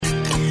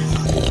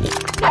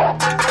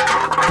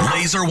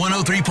Laser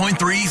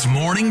 103.3's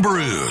Morning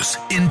Brews,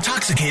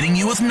 intoxicating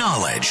you with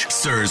knowledge,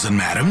 sirs and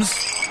madams.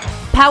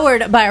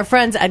 Powered by our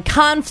friends at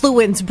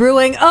Confluence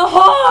Brewing.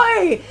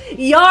 Ahoy!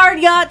 Yard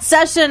Yacht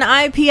Session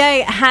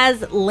IPA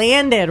has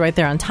landed right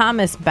there on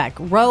Thomas Beck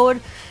Road,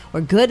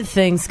 where good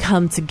things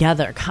come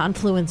together.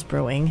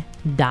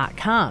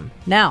 ConfluenceBrewing.com.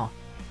 Now,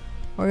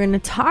 we're going to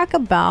talk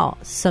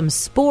about some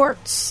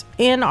sports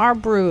in our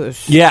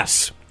brews.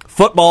 Yes.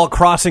 Football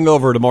crossing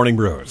over to Morning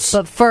Brews.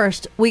 But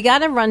first, we got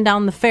to run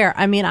down the fair.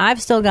 I mean, I've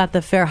still got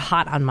the fair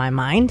hot on my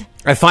mind.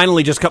 I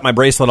finally just cut my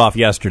bracelet off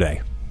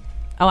yesterday.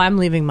 Oh, I'm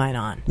leaving mine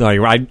on. No,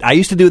 you're right. I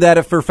used to do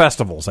that for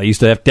festivals. I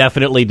used to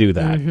definitely do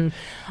that.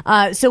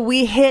 Mm-hmm. So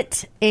we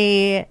hit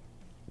a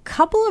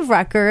couple of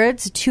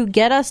records to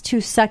get us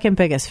to second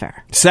biggest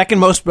fair. Second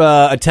most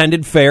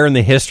attended fair in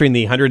the history in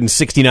the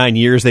 169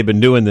 years they've been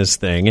doing this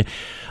thing.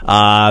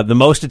 The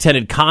most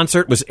attended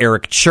concert was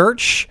Eric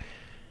Church.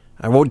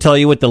 I won't tell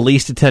you what the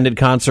least attended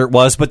concert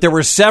was, but there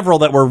were several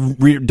that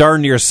were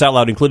darn near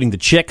sellout, including the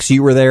Chicks.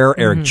 You were there.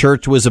 Eric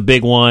Church was a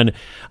big one.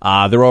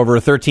 There were over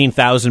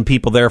 13,000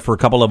 people there for a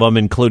couple of them,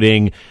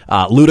 including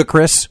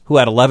Ludacris, who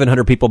had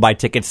 1,100 people buy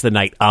tickets the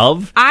night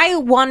of. I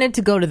wanted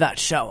to go to that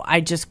show. I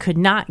just could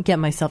not get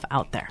myself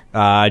out there.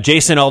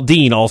 Jason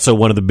Aldean, also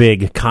one of the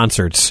big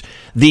concerts.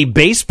 The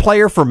bass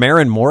player for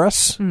Maren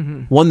Morris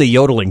won the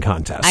yodeling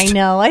contest. I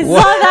know. I saw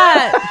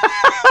that.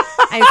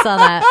 I saw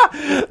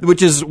that.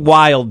 Which is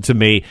wild to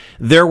me.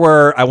 There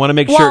were, I want to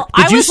make sure.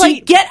 Did you see?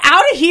 Like, get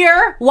out of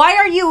here. Why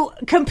are you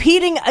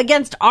competing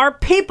against our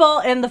people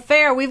in the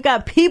fair? We've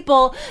got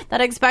people that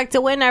expect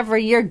to win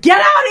every year. Get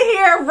out of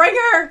here,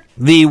 ringer.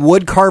 The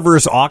wood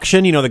carvers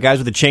auction, you know, the guys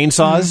with the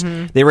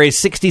chainsaws, they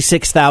raised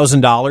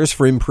 $66,000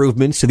 for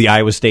improvements to the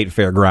Iowa State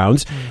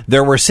Fairgrounds.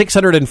 There were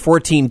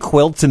 614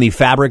 quilts in the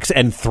fabrics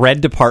and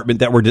thread department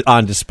that were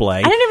on display.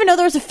 I didn't even know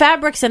there was a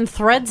fabrics and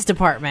threads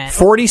department.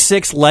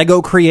 46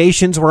 Lego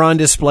creations were on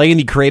display in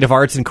the creative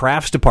arts and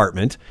crafts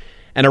department,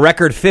 and a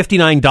record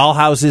 59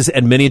 dollhouses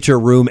and miniature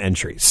room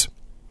entries.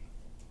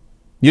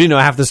 You didn't know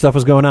half this stuff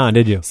was going on,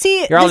 did you?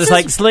 See, you're all just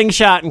like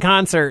slingshot and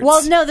concerts.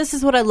 Well, no, this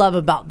is what I love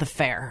about the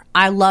fair.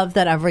 I love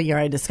that every year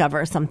I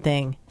discover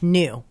something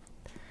new.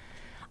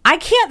 I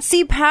can't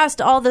see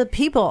past all the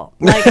people.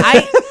 Like,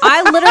 I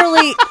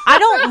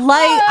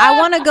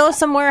want to go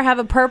somewhere, have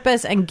a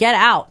purpose, and get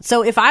out.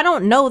 So if I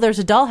don't know there's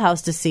a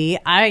dollhouse to see,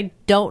 I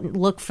don't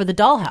look for the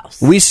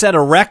dollhouse. We set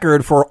a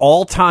record for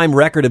all-time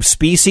record of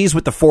species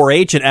with the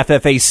 4-H and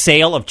FFA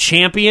Sale of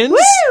Champions.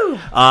 Woo!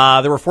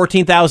 There were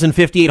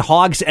 14,058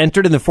 hogs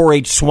entered in the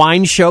 4-H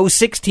Swine Show,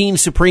 16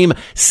 Supreme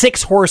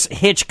 6-horse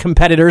hitch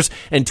competitors,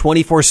 and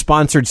 24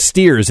 sponsored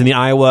steers in the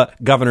Iowa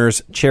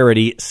Governor's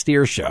Charity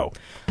Steer Show.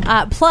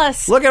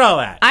 Plus, look at all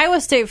that. Iowa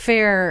State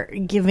Fair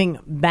giving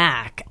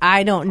back.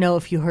 I don't know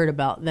if you heard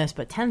about this,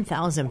 but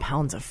 10,000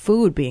 pounds of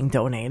food being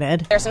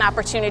donated. There's an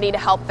opportunity to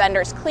help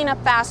vendors clean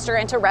up faster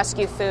and to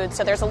rescue food.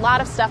 So there's a lot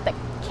of stuff that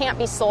can't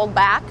be sold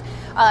back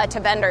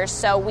to vendors.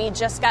 So we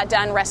just got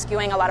done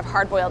rescuing a lot of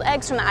hard-boiled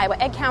eggs from the Iowa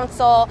Egg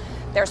Council.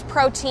 There's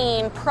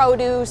protein,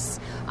 produce,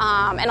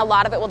 and a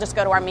lot of it will just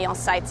go to our meal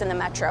sites in the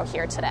metro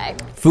here today.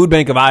 Food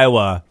Bank of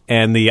Iowa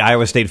and the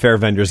Iowa State Fair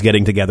vendors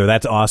getting together.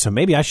 That's awesome.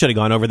 Maybe I should have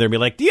gone over there and be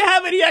like, do you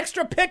have any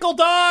extra pickle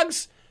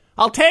dogs?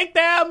 I'll take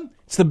them.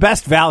 It's the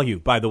best value,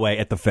 by the way,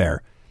 at the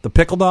fair. The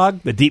pickle dog,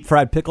 the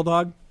deep-fried pickle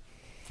dog.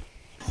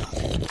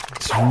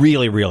 It's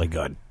really, really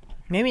good.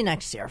 Maybe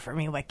next year for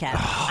me, Wicked.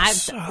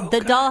 So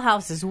the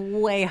dollhouse is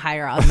way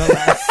higher on the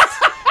list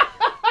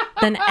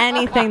than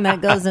anything that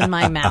goes in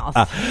my mouth.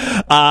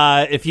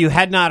 If you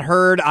had not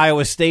heard,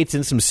 Iowa State's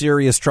in some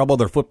serious trouble.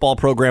 Their football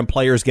program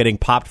players getting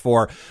popped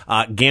for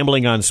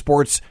gambling on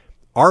sports.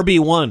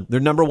 RB1, their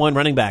number one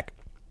running back,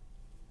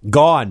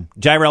 gone.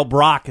 Jirel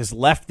Brock has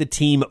left the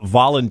team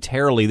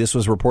voluntarily. This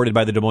was reported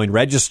by the Des Moines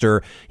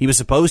Register. He was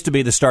supposed to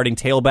be the starting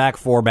tailback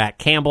for Matt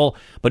Campbell,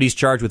 but he's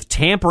charged with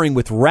tampering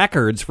with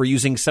records for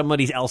using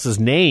somebody else's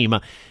name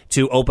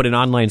to open an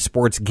online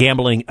sports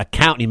gambling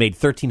account. He made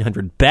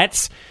 1,300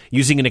 bets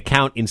using an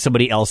account in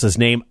somebody else's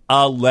name,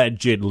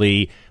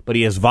 allegedly, but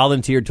he has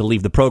volunteered to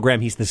leave the program.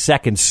 He's the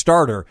second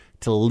starter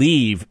to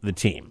leave the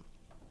team.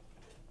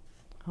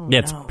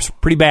 It's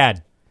pretty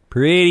bad.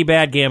 Pretty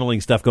bad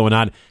gambling stuff going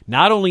on,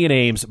 not only in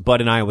Ames,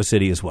 but in Iowa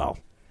City as well.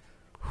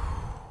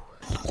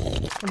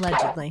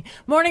 Allegedly.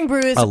 Morning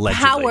Brews,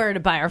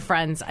 powered by our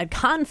friends at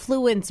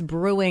Confluence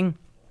Brewing.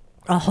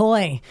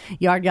 Ahoy!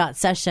 Yard Yacht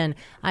Session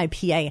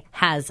IPA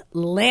has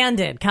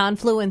landed.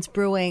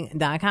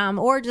 ConfluenceBrewing.com,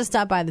 or just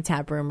stop by the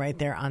tap room right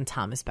there on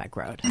Thomas Beck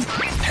Road.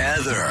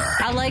 Heather.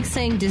 I like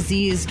saying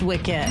diseased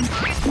Wicked.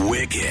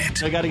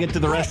 Wicked. I got to get to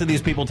the rest of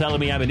these people telling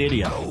me I'm an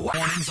idiot.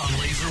 Mornings on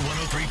Laser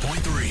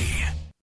 103.3.